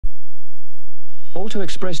Auto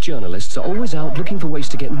Express journalists are always out looking for ways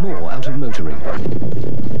to get more out of motoring.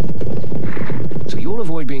 So you'll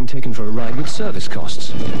avoid being taken for a ride with service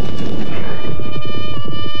costs.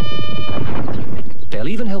 They'll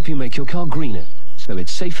even help you make your car greener, so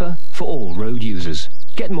it's safer for all road users.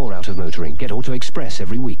 Get more out of motoring. Get Auto Express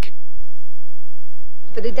every week.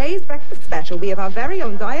 For today's breakfast special, we have our very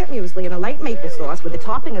own diet muesli and a light maple sauce with a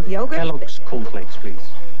topping of yogurt. Kellogg's cornflakes, please.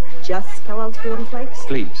 Just Kellogg's cornflakes?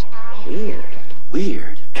 Please. Weird.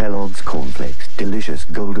 Weird. Kellogg's cornflakes. Delicious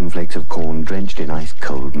golden flakes of corn drenched in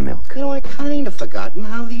ice-cold milk. You know, I kind of forgotten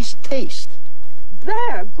how these taste.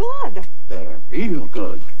 They're good. They're real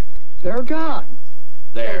good. They're gone.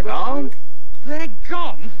 They're gone? They're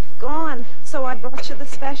gone? Gone. So I brought you the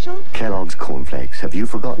special. Kellogg's cornflakes. Have you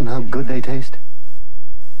forgotten how good they taste?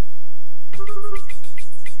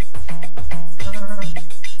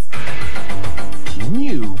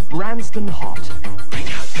 New Branston Hot. Bring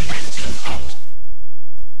out the Branston Hot.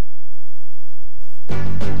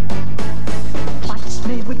 What's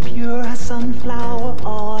made with pure sunflower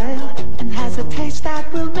oil and has a taste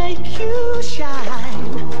that will make you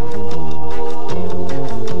shine.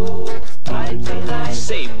 Vitalize.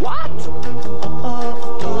 Say what?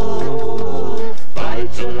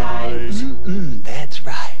 Vitalize. That's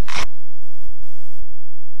right.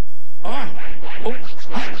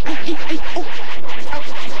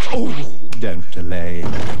 Don't delay.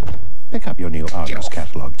 Pick up your new Argos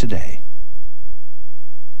catalogue today.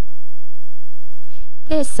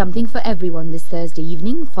 There's something for everyone this Thursday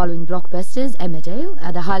evening, following blockbusters Emmerdale,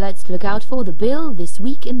 the highlights to look out for, The Bill, This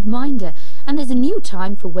Week and Minder, and there's a new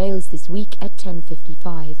time for Wales This Week at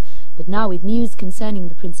 10:55. But now with news concerning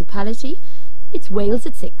the Principality, it's Wales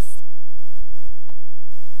at 6.